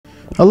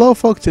Hello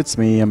folks, it's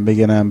me, I'm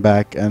Biggy and I'm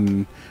back,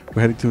 and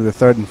we're heading to the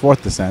third and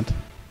fourth descent.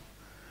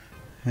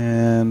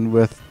 And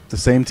with the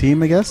same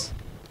team, I guess?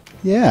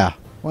 Yeah,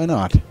 why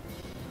not?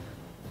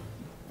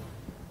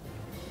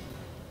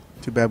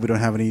 Too bad we don't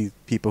have any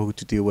people who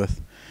to deal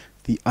with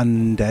the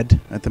undead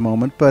at the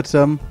moment, but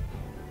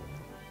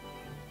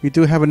we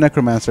do have a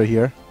necromancer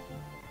here.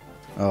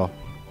 Oh.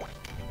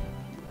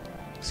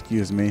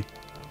 Excuse me.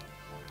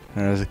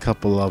 There's a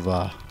couple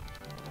of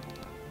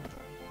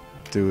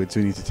dudes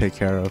we need to take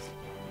care of.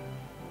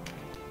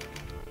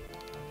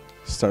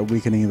 Start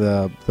weakening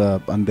the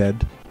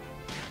undead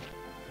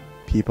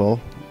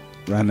people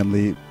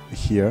randomly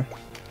here.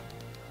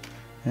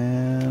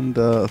 And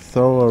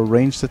throw a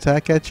ranged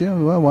attack at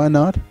you. Well, why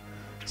not?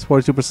 It's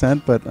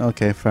 42%, but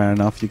okay, fair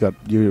enough.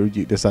 You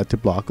decide to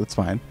block. That's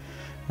fine.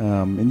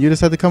 And you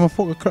decide to come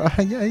forward.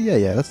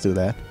 Yeah. Let's do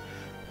that.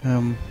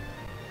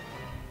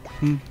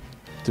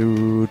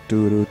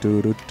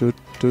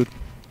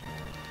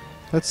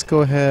 Let's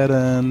go ahead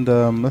and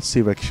let's see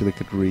if I actually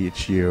could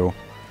reach you,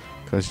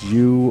 because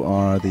you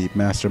are the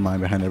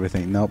mastermind behind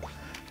everything. Nope.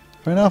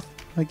 Fair enough.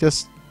 I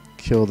just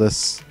kill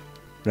this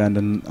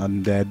random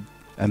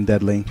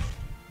undeadling.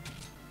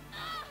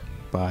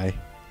 Bye.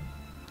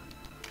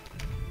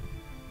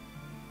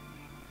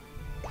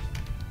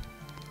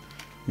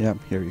 Yep,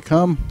 here you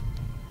come.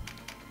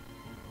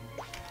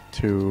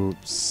 To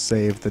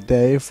save the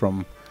day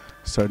from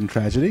certain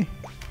tragedy.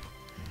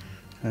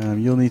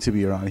 You'll need to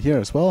be around here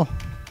as well.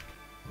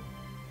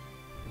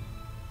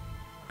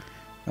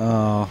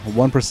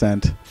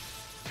 1%.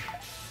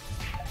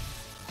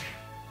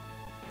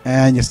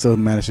 And you still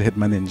managed to hit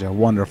my ninja.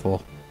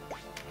 Wonderful.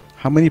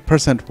 How many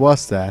percent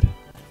was that?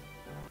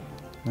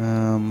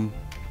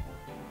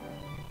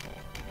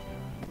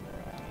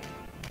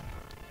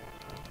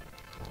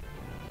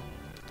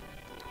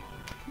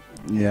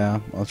 Yeah,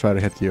 I'll try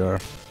to hit your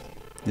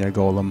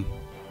golem.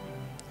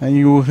 And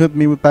you hit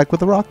me back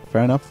with a rock.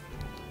 Fair enough.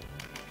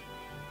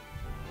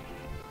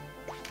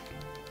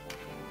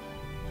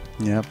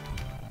 Yep.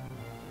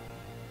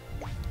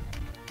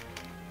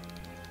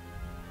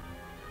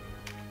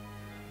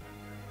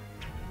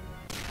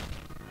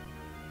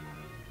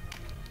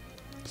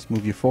 Just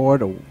move you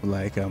forward, or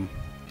like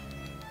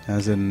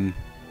as in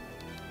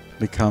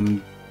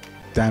become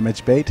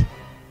damage bait.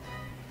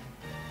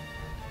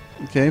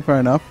 Okay, fair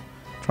enough.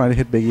 Trying to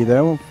hit Biggy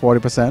there,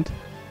 40%.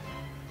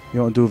 You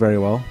won't do very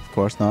well, of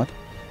course not.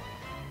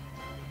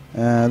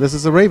 This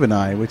is a Raven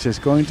Eye, which is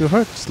going to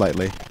hurt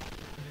slightly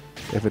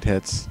if it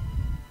hits.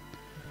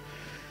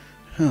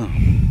 Oh,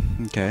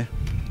 okay.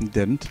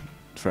 Didn't.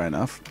 Fair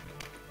enough.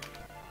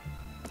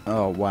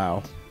 Oh,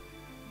 wow.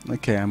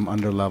 Okay, I'm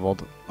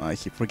under-leveled. I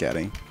keep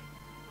forgetting.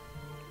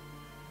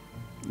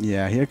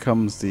 Yeah, here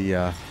comes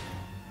the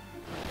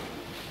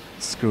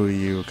screw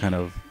you kind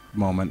of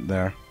moment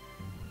there.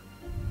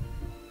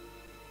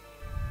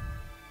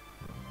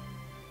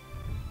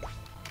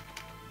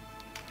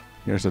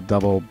 Here's a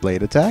double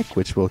blade attack,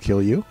 which will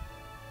kill you.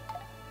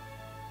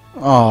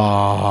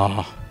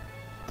 Aww.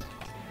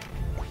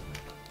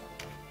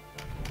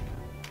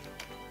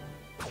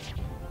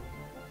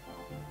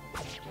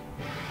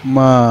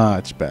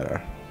 Much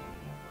better.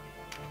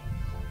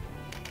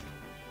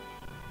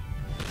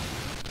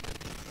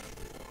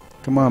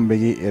 Come on,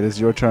 Biggy. It is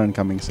your turn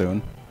coming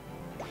soon.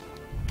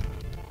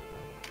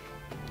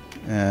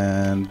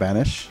 And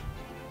banish.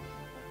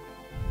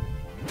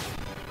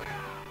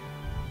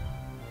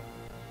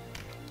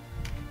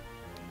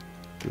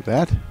 Do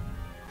that.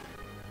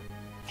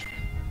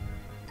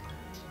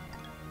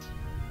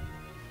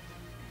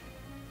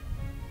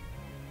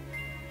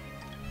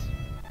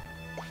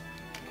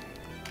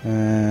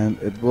 And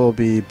it will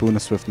be Boon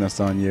of Swiftness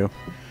on you,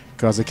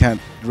 because I can't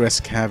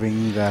risk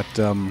having that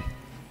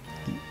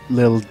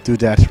little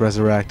dudette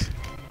resurrect.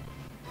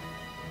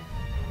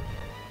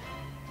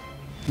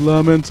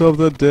 Lament of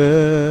the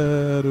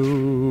dead,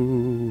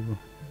 ooh.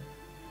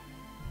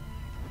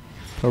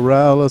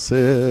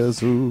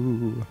 Paralysis,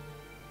 ooh.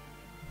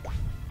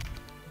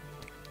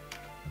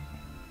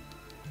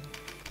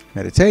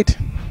 Meditate.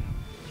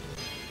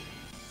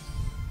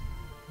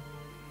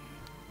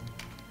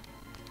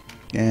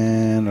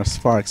 And a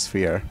Spark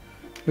Sphere,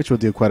 which will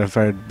do quite a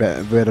fair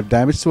bit of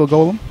damage to a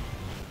golem.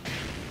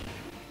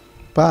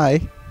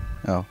 Bye.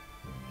 Oh.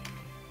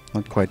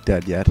 Not quite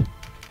dead yet.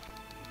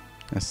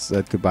 I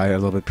said goodbye a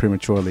little bit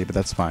prematurely, but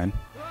that's fine.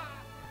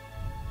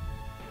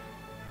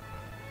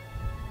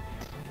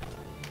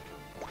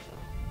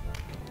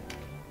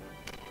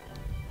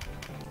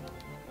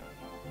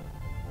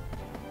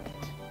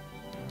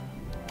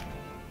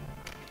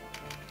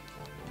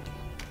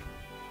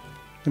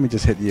 Let me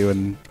just hit you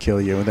and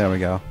kill you. There we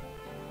go.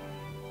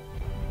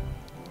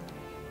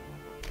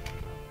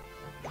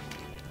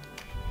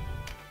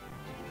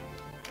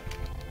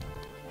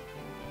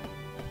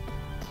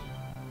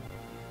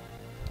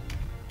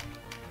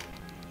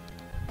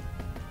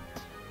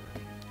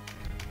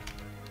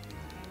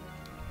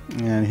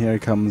 And here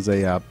comes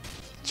a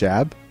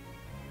jab,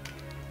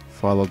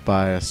 followed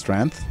by a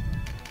strength.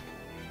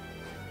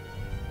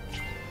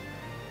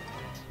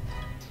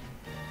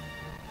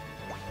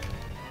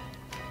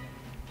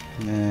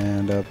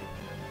 And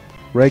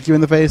rake you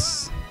in the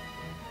face.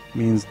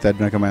 Means dead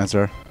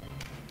necromancer.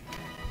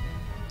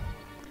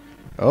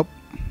 Oh.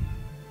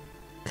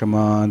 Come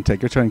on,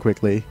 take your turn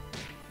quickly.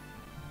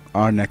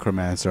 Our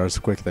necromancer is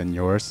quicker than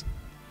yours.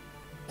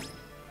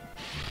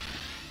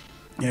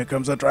 Here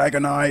comes a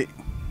Dragonite.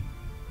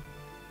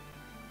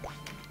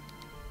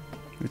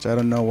 Which I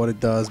don't know what it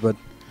does, but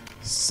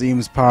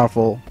seems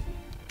powerful.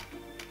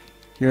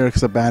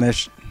 Here's a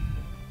banish.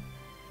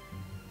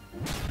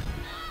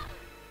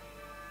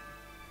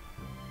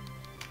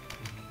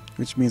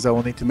 Which means I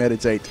will need to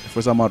meditate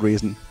for some odd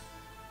reason.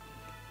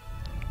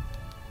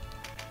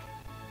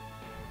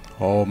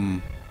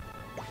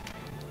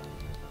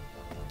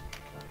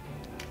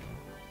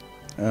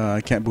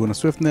 I can't boon of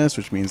swiftness,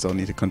 which means I'll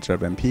need to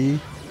conserve MP.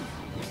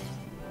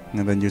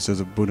 And then use as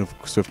a boon of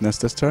swiftness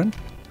this turn.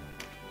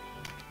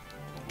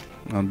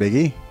 On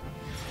Biggy.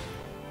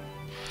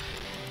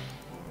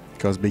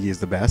 Because Biggy is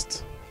the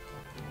best.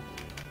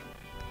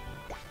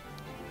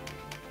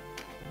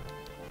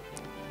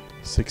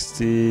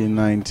 60,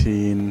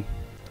 19.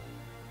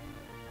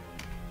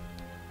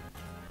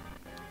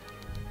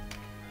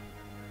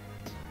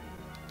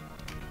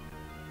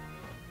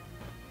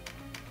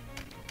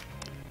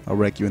 I'll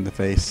wreck you in the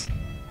face.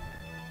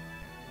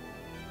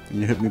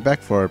 And you hit me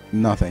back for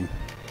nothing.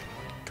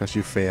 Because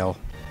you fail.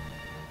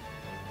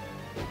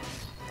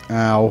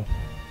 Ow.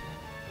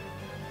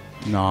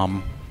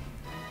 Nom.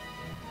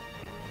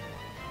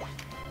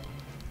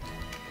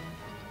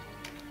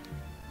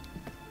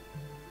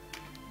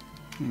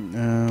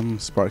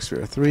 Spark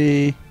Sphere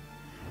 3,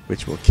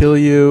 which will kill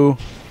you.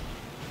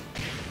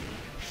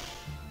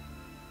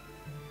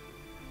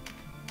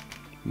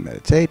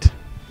 Meditate.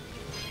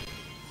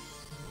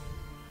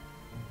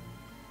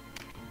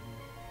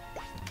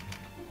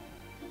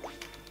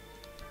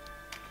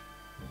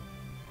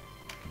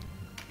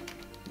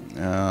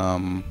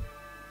 Um,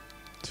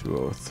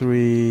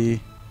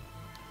 203,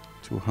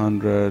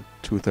 200,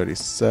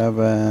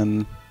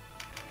 237.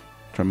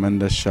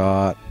 Tremendous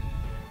shot.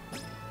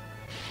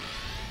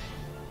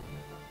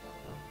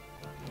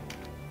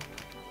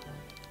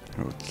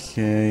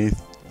 Okay,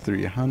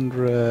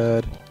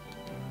 300,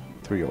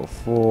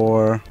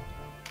 304,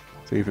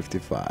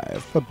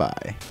 355.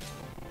 Bye-bye.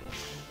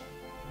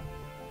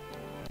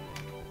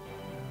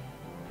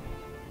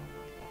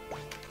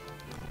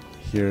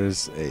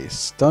 Here's a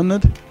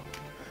stunned,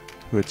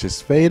 which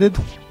is faded.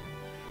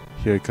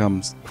 Here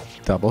comes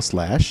double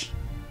slash.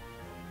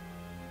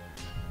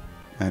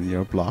 And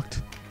you're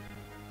blocked.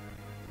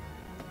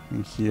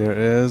 And here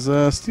is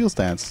a steel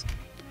stance.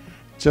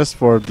 Just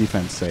for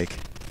defense sake.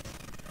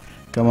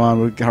 Come on,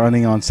 we're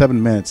running on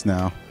 7 minutes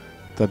now.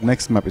 That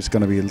next map is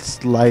gonna be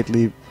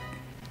slightly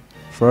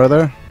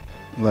further.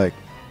 Like,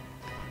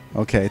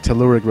 okay,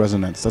 Telluric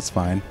Resonance, that's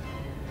fine.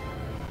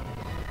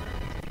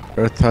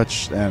 Earth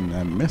Touch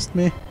and missed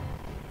me.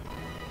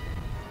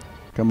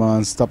 Come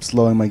on, stop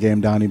slowing my game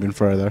down even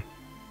further.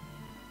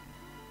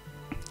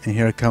 And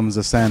here comes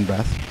the Sand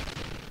Breath.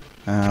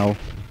 Ow.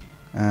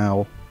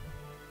 Ow.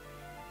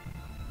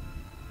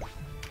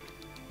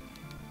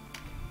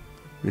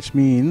 Which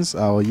means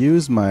I'll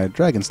use my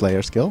Dragon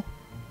Slayer skill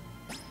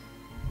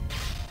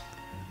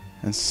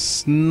and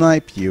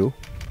snipe you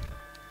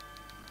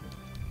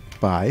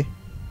by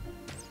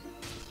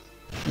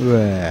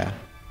there.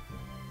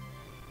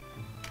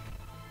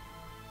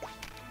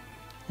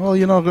 Well,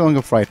 you're not going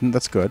to frighten,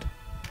 that's good.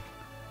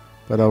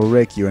 But I'll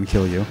rake you and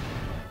kill you.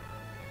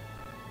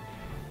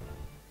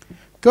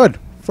 Good!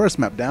 First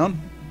map down.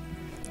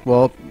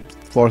 Well,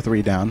 floor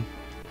 3 down.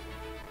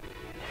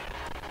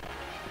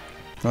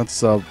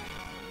 That's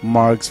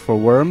marks for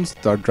worms.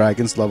 Our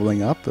dragons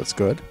leveling up. That's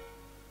good.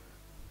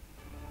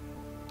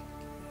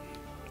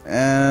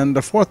 And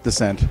the 4th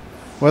descent,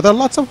 where there are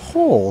lots of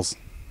holes.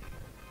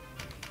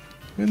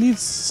 We need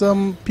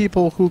some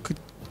people who could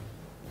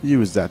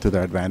use that to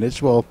their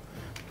advantage. Well,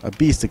 a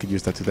beast that could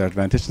use that to their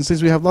advantage. And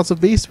since we have lots of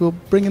beasts, we'll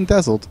bring in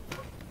Dazzled.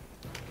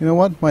 You know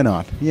what? Why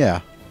not?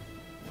 Yeah.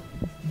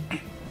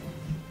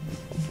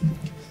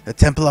 The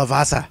Temple of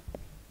Vasa.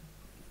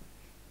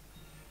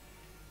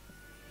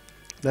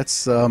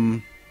 Let's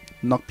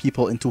knock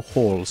people into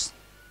holes.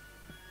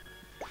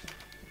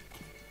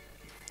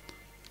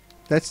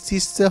 That's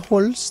this the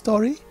whole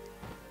story?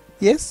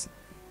 Yes?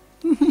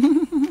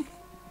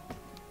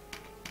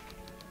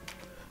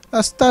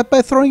 I'll start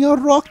by throwing a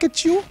rock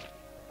at you.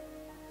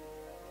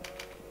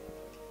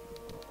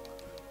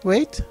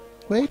 Wait,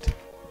 wait.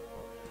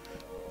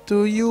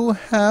 Do you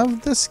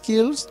have the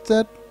skills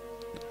that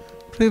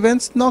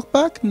prevents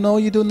knockback? No,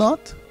 you do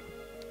not.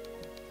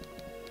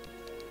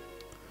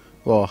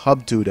 Well,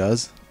 Hub 2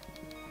 does.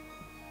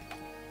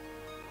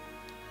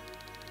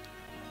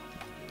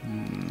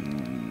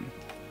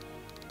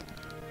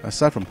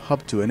 Aside from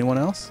Hub 2, anyone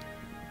else?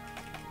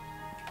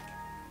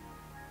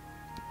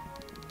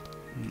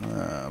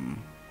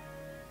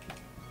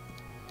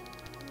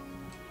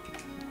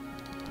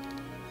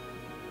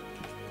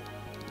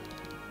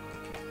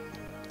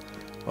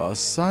 Well,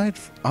 aside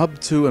from Hub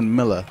 2 and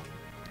Miller.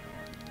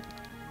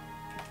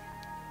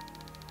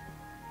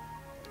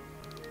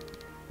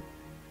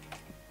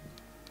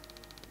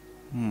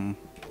 Hmm.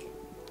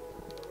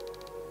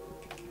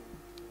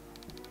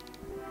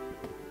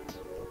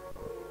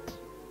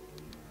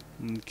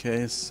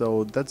 Okay,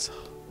 so that's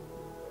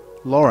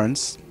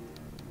Lawrence.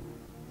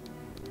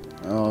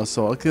 Oh,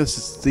 so I guess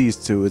it's these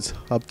two. It's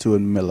Hubtu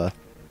and Miller.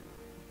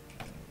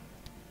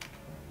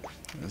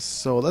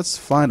 So let's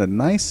find a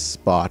nice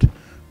spot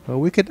where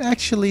we could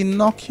actually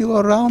knock you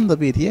around a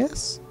bit,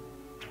 yes?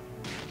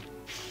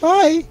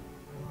 Bye!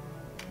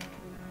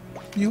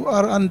 You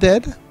are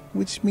undead,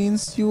 which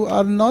means you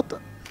are not...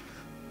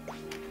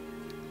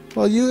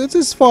 Well, it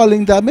is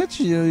falling damage.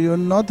 You're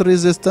not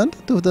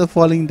resistant to the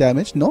falling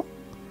damage, no?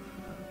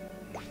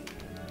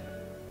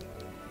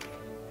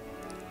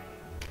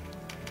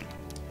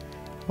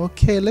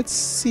 Okay, let's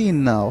see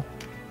now.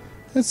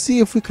 Let's see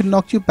if we can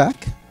knock you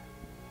back.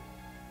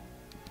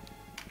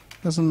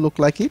 Doesn't look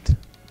like it.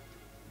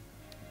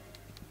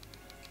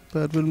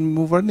 But we'll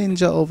move our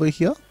ninja over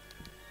here.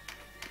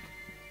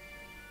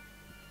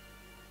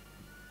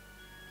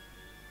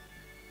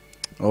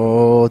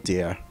 Oh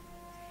dear.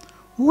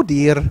 Oh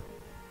dear.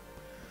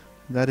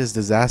 That is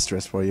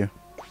disastrous for you.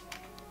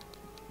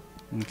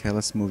 Okay,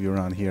 let's move you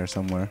around here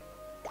somewhere.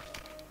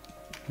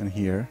 And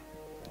here.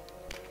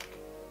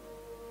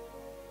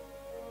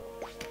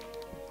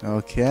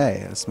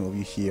 Okay, let's move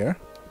you here.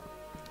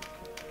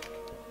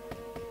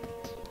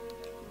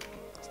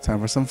 It's time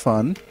for some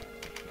fun.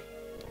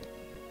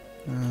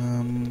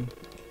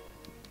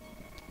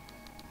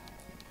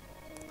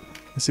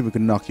 Let's see if we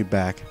can knock you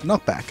back.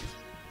 Knock back.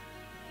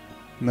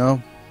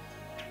 No.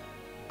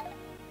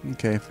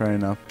 Okay, fair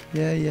enough.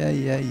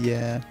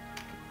 Yeah.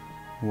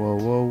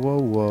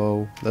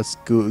 Whoa. Let's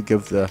go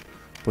give the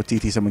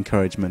Potiti some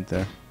encouragement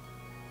there.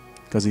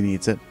 Because he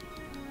needs it.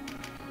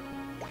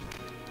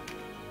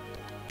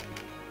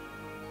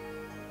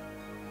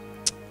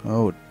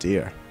 Oh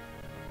dear.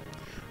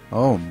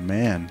 Oh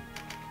man.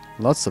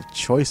 Lots of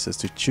choices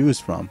to choose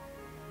from.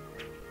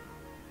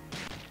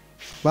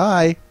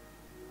 Bye.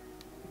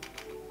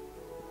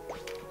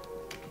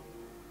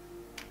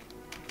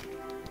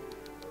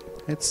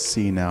 Let's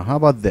see now. How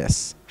about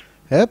this?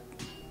 Yep.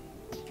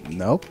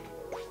 Nope.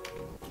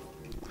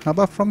 How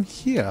about from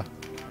here?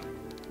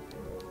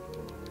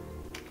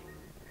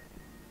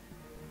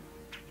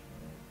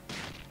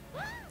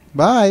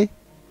 Bye.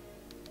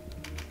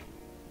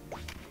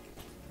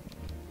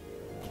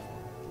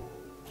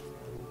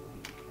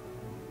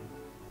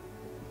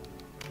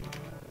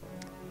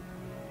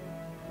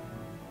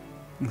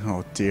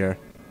 Oh dear.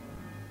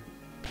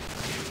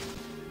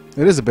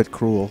 It is a bit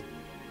cruel.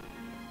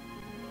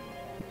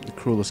 The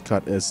cruelest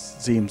cut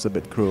seems a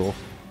bit cruel.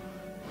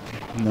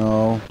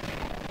 No.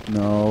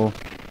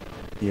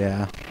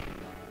 Yeah.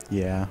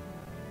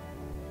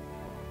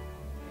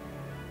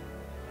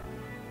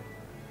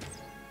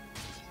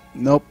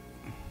 Nope.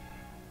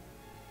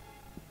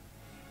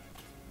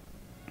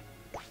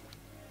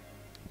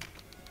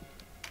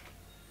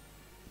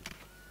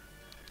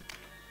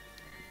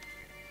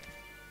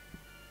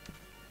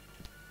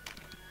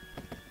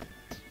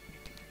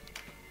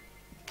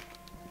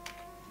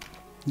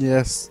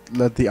 Yes,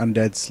 let the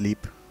undead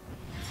sleep.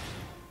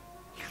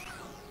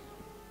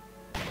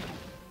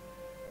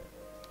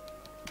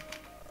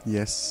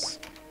 Yes.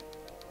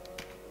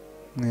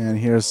 And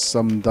here's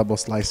some double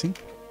slicing.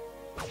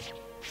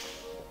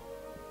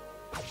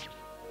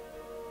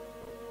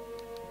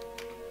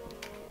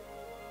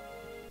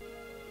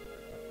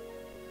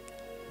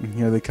 And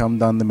here they come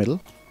down the middle.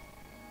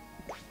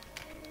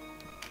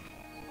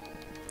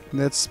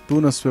 Let's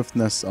Boon of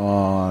Swiftness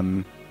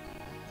on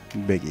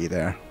Biggy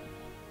there.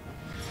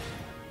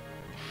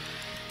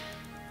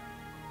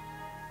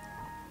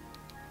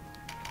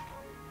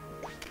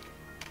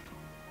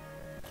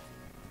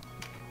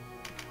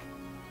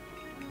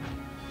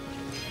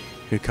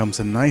 Here comes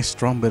a nice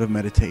strong bit of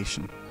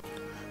meditation,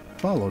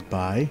 followed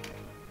by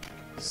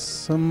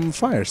some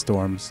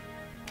firestorms.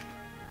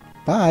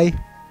 Bye!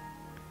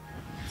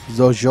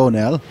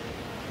 Zojonel.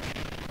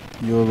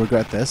 You'll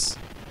regret this.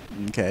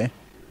 Okay.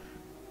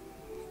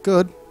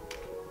 Good.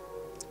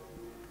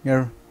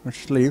 Here,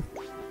 let's leave.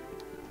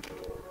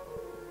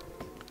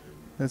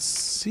 Let's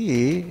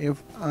see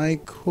if I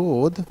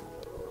could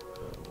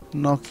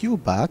knock you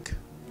back.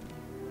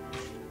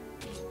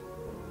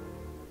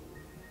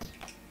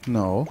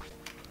 No.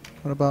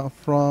 What about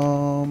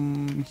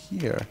from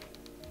here?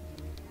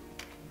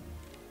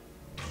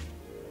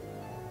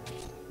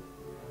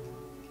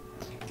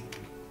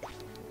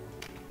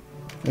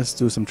 Let's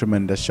do some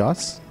tremendous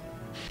shots.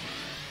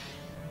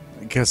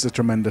 I guess the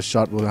tremendous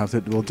shot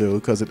will do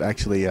because it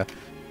actually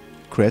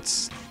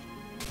crits.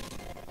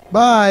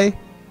 Bye.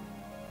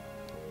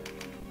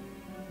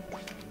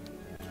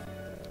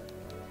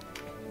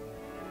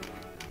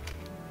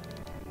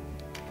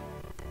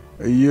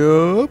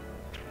 Yup.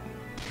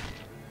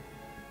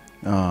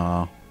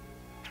 Ah,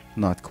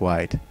 not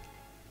quite.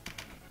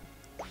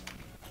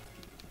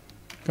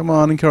 Come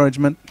on,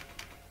 encouragement.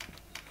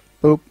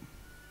 Boop.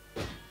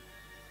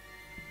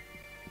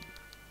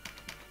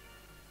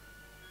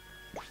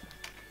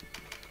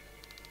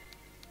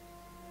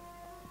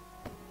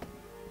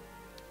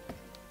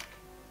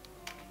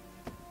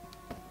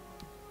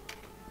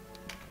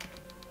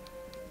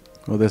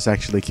 Will this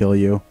actually kill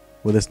you?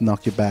 Will this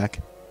knock you back?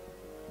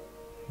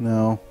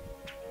 No.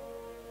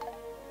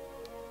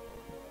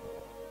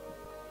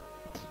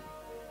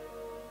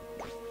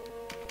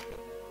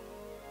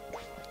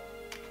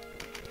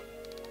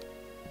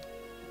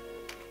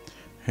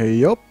 Hey,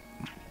 yup.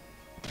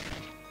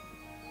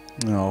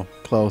 No,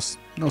 close.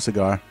 No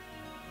cigar.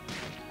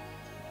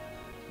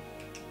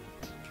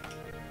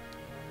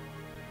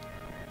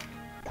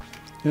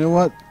 You know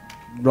what?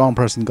 Wrong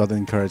person got the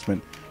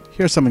encouragement.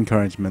 Here's some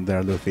encouragement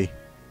there, Luffy.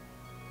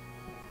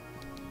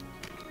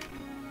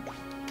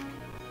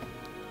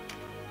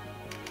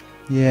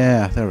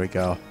 Yeah, there we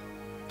go.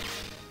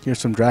 Here's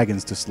some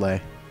dragons to slay.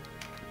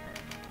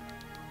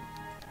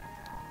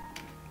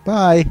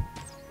 Bye!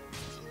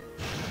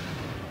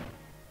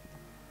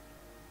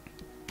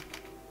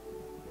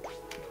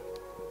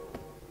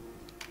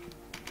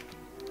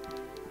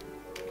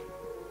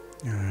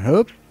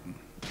 Hup.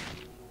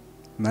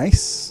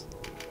 Nice.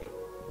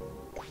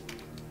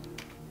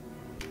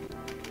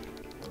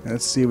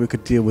 Let's see if we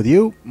could deal with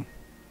you.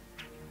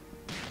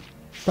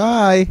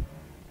 Bye!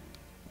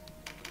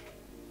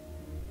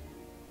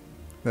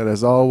 That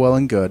is all well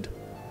and good.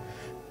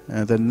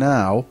 And then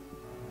now,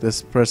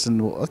 this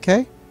person will...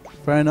 Okay,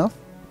 fair enough.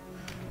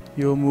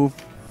 You'll move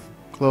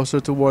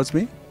closer towards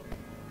me.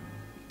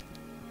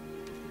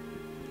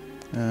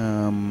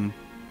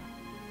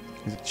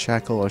 Is it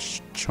Shackle or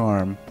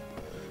Charm?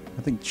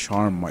 I think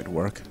Charm might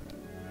work.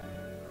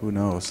 Who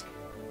knows?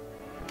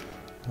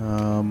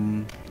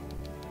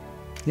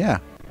 Yeah,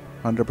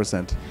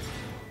 100%.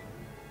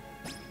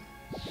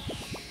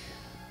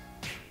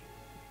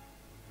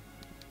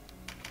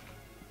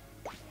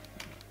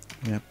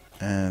 Yep,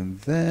 and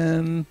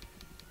then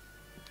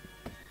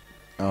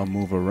I'll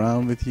move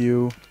around with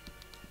you.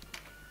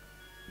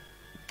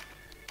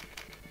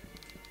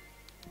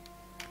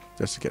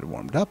 Just to get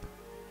warmed up.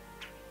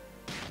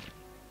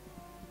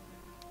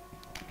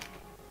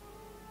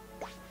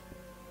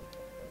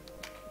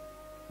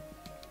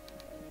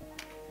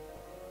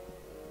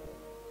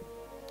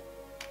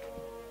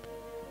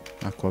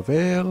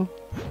 Aquaveil.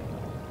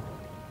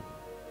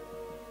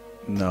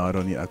 No, I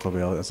don't need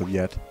Aquaveil as of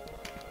yet.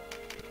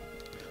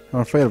 I'm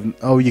afraid of...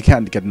 Oh, you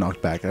can't get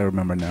knocked back. I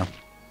remember now.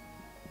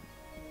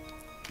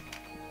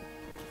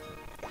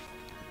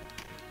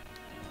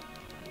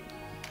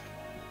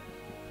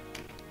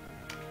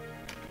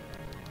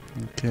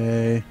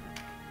 Okay.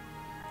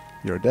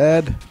 You're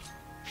dead.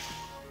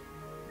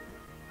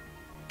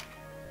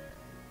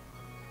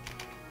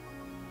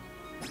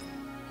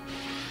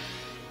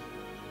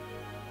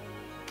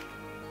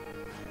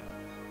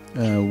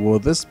 Will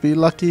this be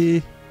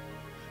lucky?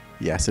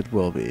 Yes, it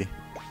will be.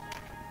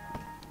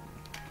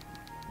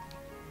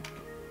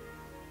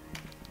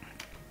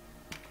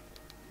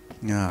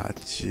 Ah,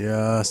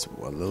 just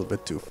a little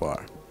bit too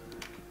far.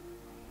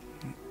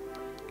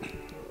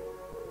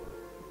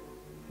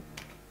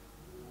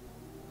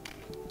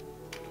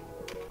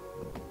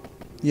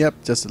 Yep,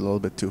 just a little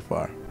bit too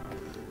far.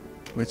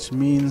 Which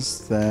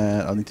means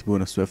that I'll need to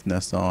boon a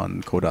swiftness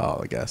on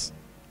Kodal, I guess.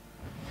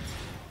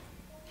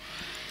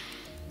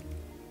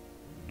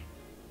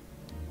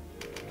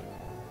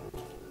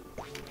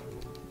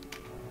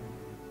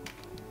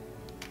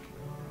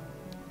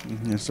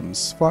 Here's some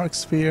Spark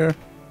Sphere.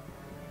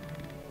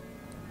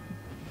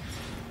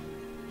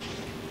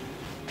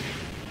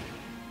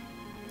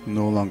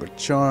 No longer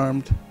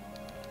charmed.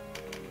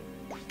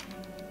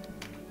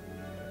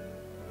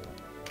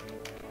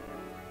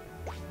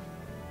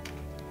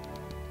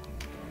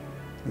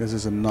 This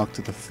is a knock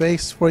to the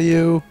face for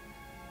you.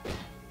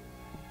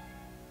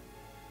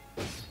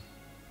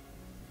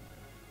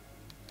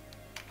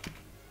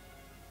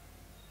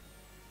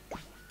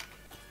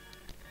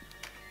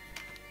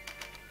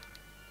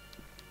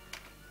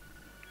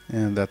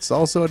 And that's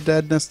also a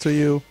deadness to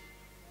you.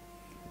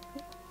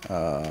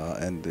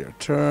 End your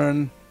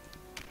turn.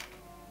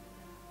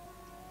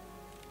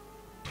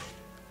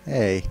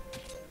 Hey,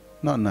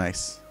 not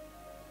nice.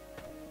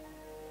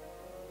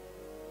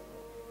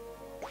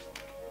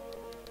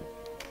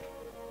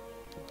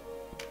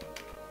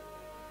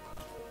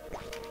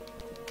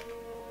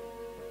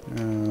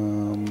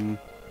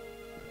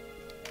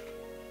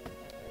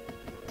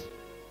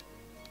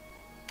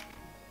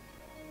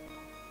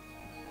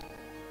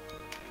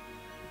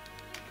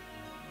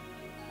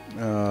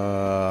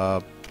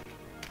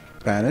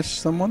 Banish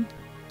someone?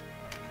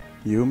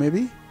 You,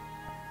 maybe?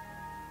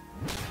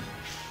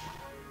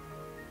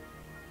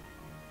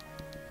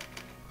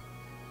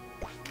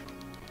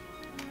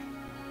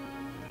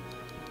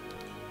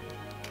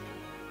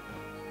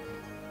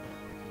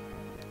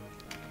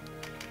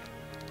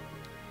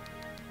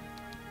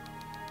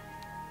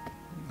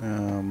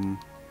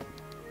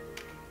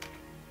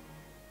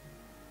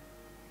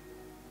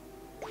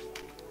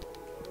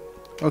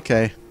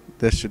 Okay,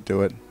 this should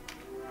do it.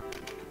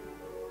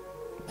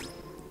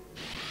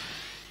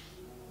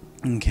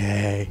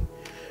 Okay.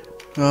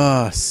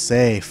 Ah,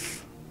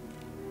 safe.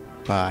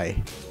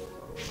 Bye.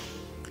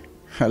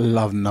 I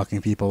love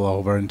knocking people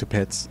over into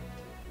pits.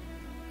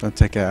 Don't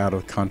take it out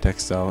of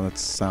context though, that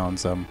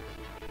sounds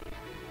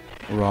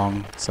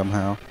wrong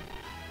somehow.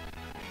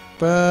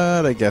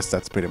 But I guess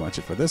that's pretty much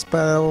it for this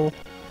battle.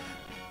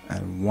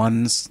 And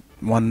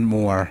one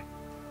more.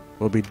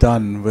 We'll be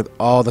done with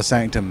all the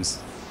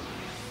sanctums.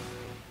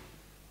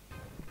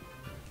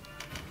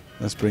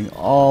 Let's bring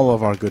all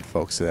of our good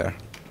folks there.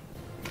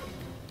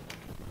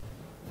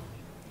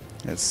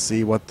 Let's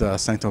see what the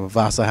Sanctum of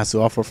Vasa has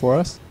to offer for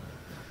us.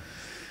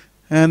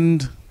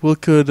 And we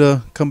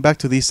could come back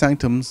to these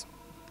sanctums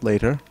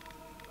later.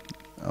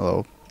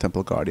 Hello,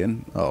 Temple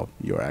Guardian. Oh,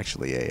 you're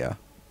actually a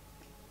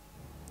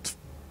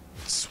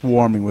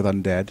swarming with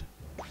undead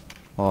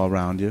all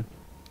around you.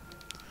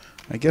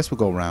 I guess we'll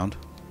go around.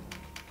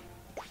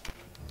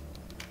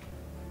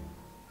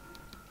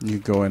 You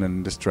go in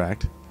and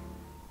distract.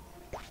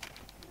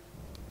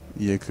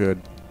 You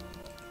could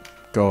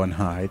go and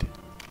hide.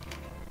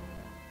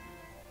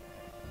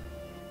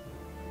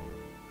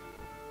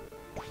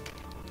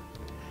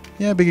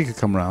 Yeah, Biggy could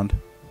come around.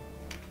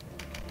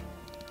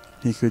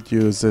 He could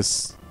use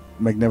this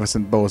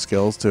magnificent bow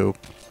skills to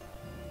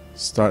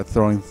start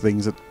throwing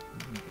things at,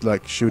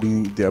 like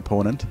shooting the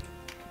opponent.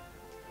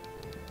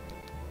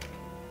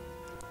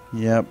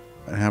 Yep,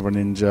 and have our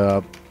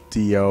ninja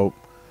Dio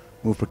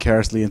move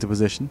precariously into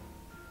position.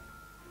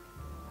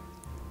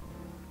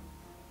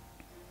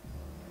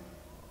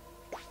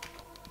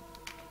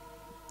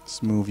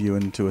 Let's move you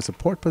into a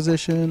support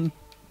position.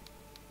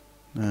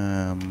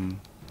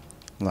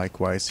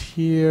 Likewise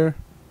here.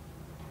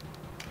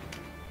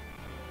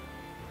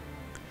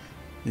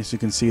 As you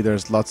can see,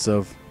 there's lots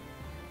of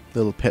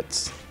little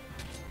pits.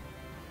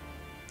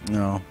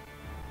 No.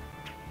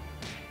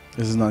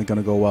 This is not going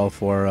to go well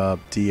for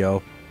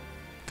Dio,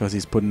 because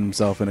he's putting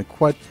himself in a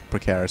quite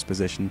precarious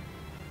position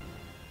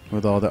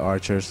with all the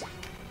archers.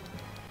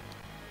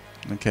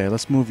 Okay,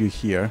 let's move you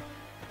here.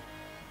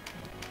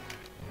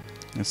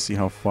 Let's see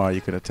how far you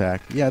could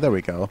attack. Yeah, there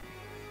we go.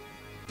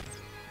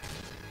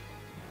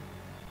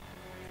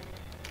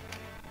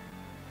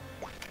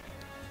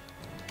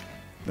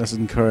 Let's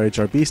encourage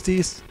our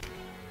beasties,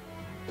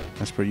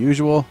 as per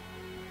usual.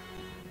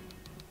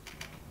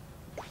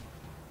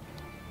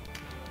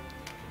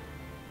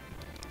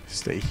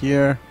 Stay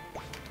here.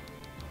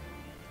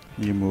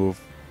 You move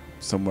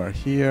somewhere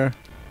here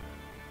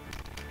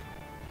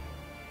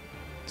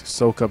to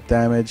soak up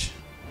damage.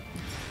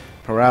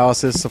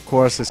 Paralysis, of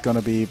course, is going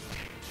to be...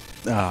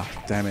 Ah,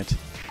 damn it.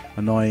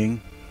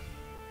 Annoying.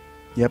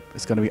 Yep,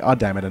 it's going to be... Ah,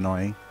 damn it,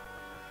 annoying.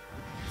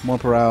 More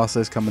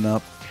paralysis coming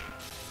up.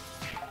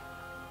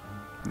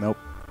 Nope.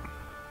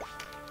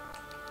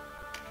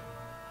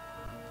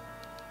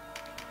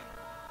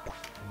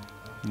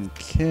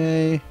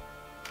 Okay.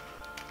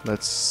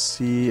 Let's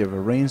see if a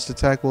ranged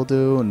attack will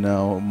do.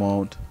 No, it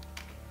won't.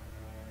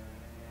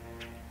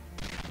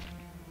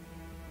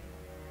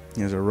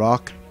 Here's a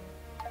rock.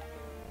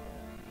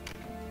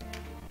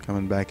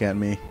 Coming back at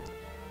me.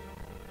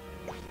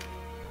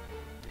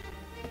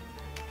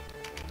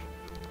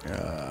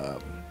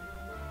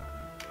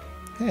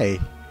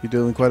 Hey, you're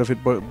doing quite a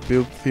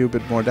few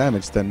bit more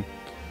damage than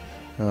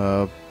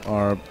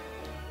our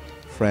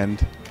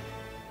friend.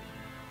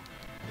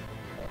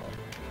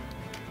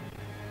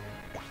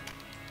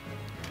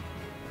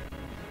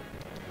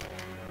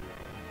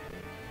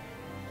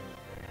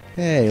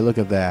 Hey, look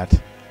at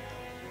that.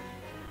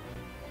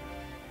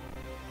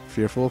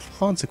 Fearful of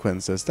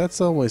consequences. That's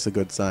always a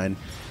good sign.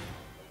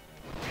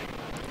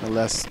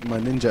 Unless my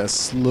ninja is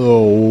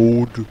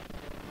slowed.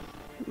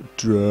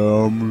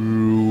 Damn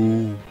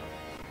you.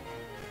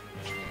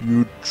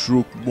 You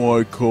took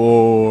my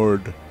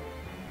card.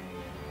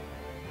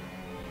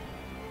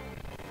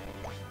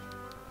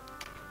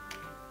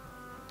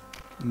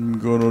 I'm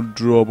gonna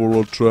double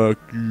attack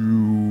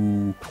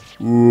you.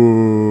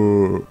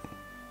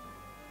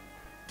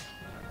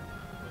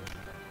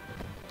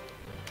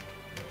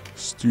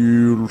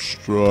 Steel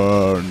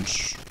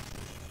stance.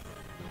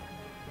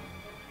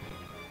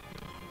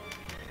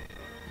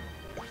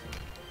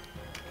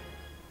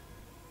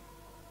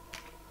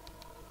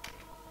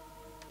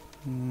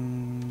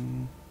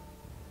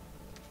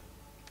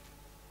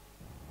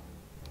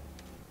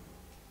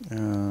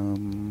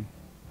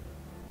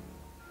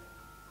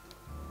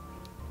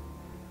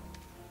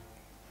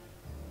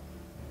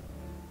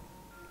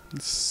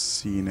 Let's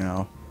see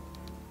now.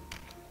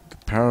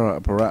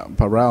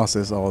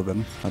 Paralysis, all of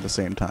them at the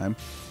same time.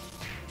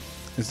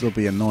 This will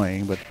be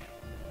annoying, but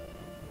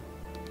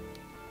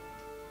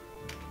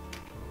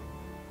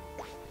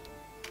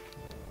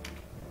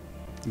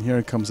and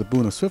here comes a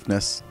boon of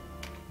swiftness,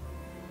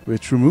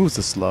 which removes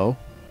the slow.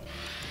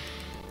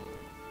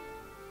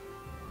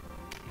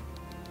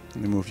 Let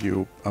me move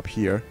you up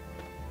here,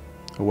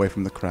 away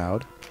from the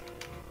crowd.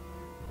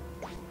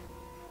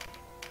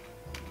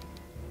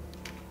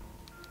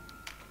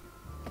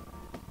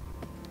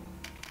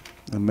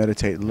 And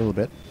meditate a little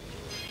bit.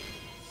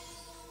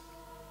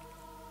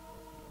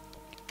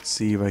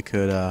 See if I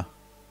could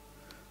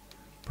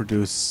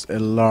produce a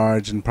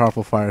large and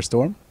powerful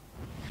firestorm.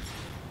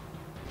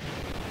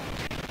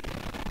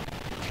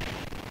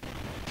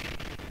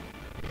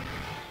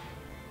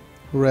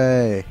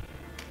 Hooray!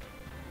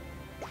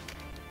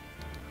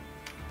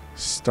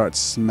 start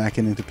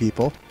smacking into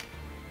people.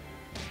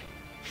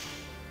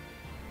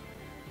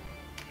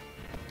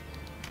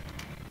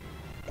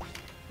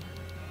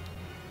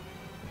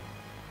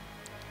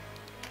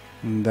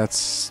 And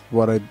that's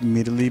what I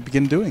immediately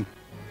begin doing.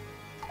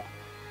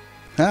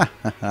 Ha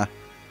ha ha.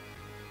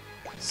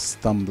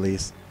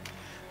 Stumblies.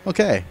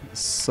 Okay,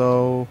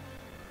 so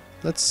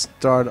let's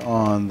start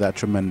on that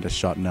tremendous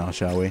shot now,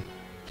 shall we?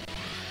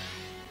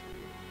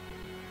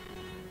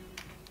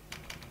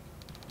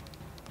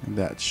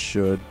 That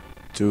should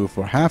do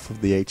for half of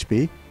the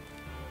HP.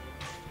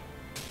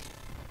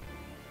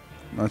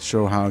 Not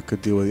sure how it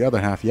could do with the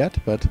other half yet,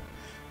 but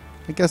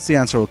I guess the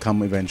answer will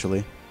come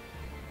eventually.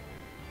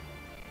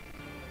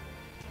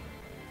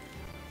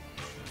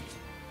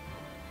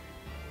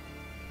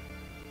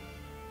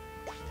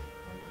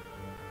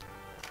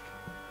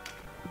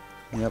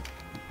 Yep.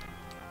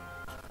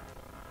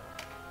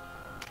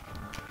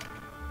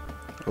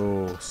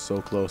 Oh,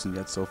 so close and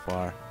yet so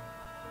far.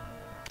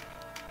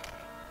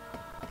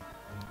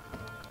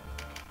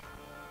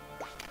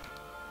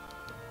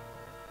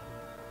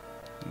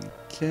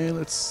 Okay,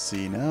 let's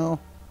see now.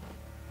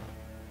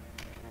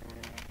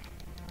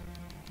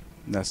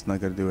 That's not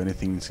going to do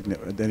anything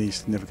any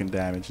significant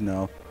damage,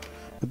 no.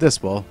 But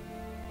this will.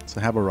 So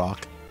have a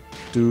rock.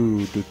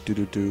 Do.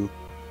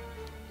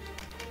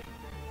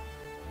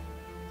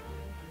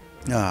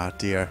 Ah,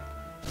 dear.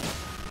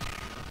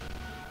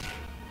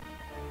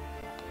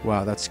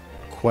 Wow, that's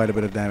quite a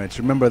bit of damage.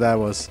 Remember, that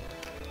was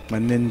my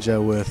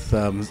ninja with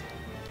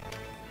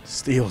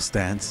steel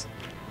stance.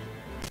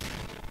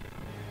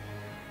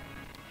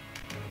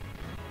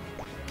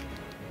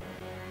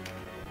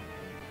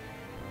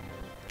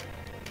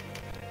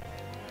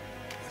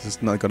 This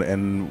is not going to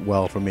end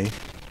well for me,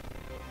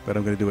 but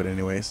I'm going to do it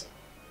anyways.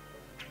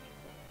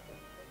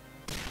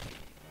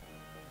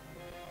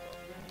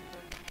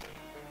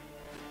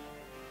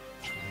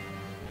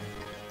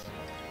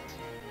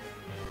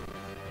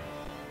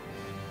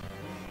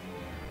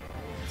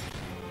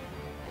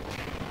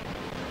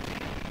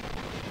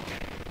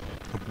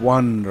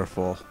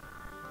 Wonderful.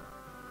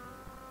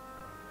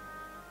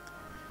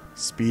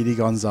 Speedy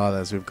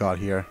Gonzalez we've got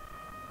here.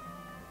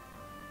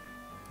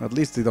 At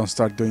least they don't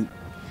start doing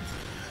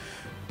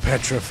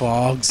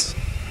petrofogs.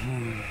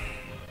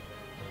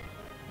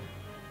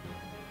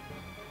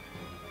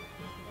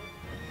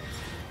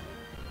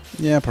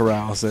 Yeah,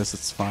 paralysis,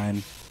 it's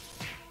fine.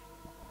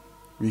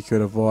 We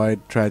could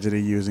avoid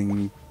tragedy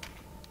using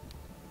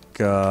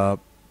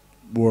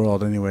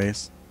world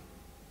anyways.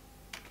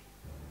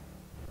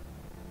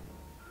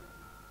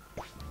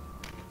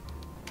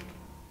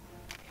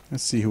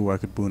 Let's see who I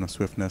could boon of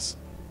swiftness.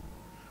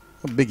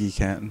 Oh, Biggy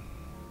can.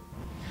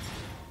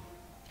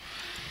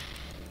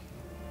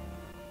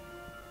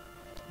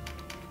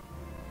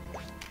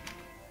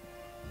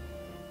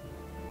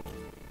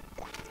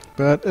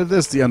 But it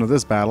is the end of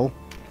this battle,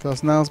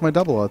 because now it's my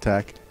double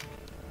attack.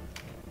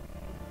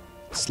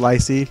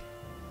 Slicey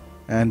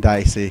and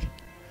dicey.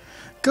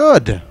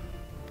 Good!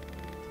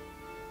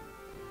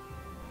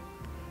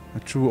 A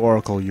true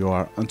oracle you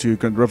are, until you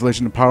grant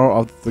revelation the power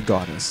of the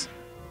goddess.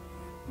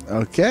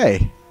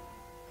 Okay.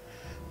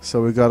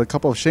 So we got a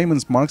couple of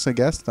shaman's marks, I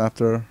guess,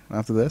 after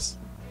this.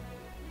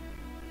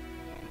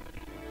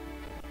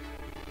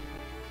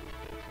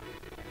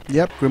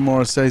 Yep,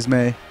 Grimoire says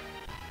May.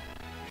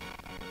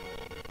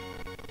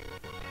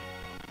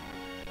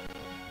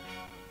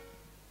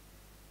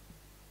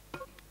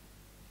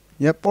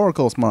 Yep,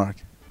 Oracle's mark.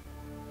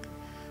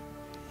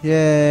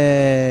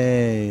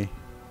 Yay!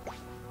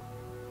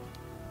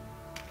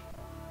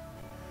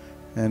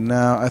 And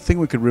now I think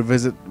we could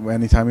revisit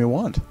anytime we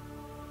want.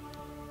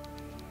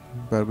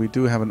 But we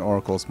do have an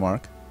Oracle's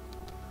mark.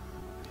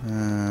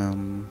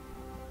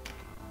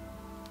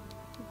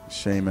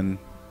 Shaman.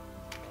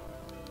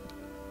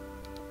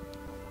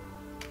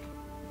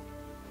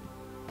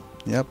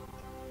 Yep.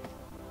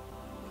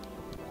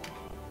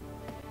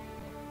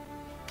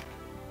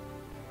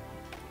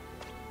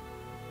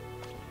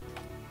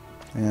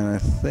 And I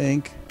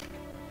think,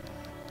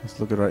 let's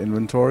look at our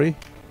inventory.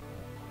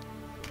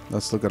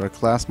 Let's look at our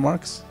class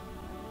marks.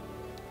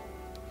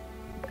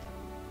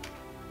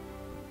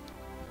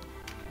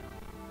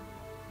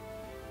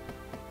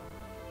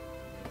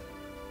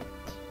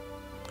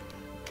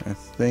 I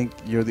think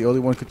you're the only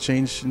one who could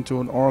change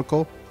into an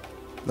oracle.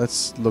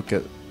 Let's look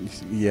at,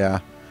 yeah,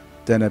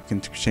 Deneb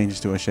can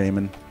change to a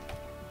shaman.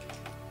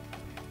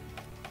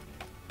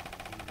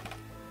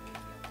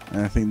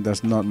 And I think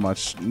there's not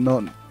much,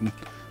 not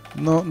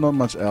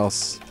much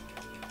else.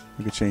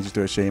 We could change it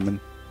to a shaman.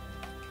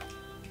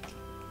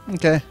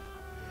 Okay.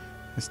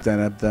 It's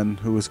Deneb then,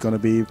 who is going to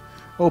be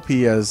OP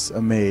as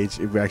a mage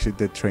if we actually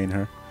did train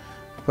her.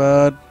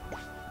 But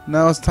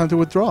now it's time to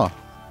withdraw.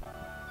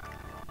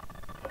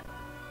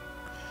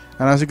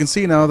 And as you can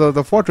see now,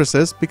 the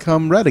fortresses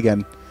become red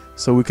again.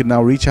 So we can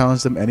now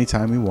re-challenge them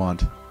anytime we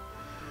want.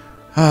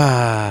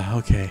 Ah,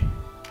 okay.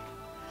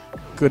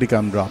 Goody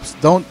gumdrops.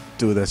 Don't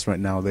do this right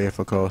now, there,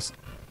 of course.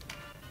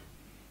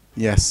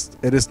 Yes,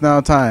 it is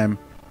now time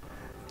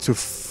to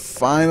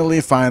finally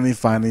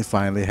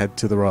head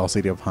to the Royal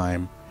City of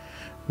Heim.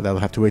 But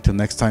that'll have to wait till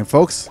next time,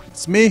 folks.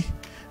 It's me,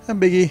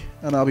 and Biggy,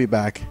 and I'll be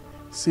back.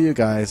 See you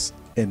guys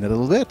in a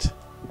little bit.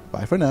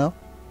 Bye for now.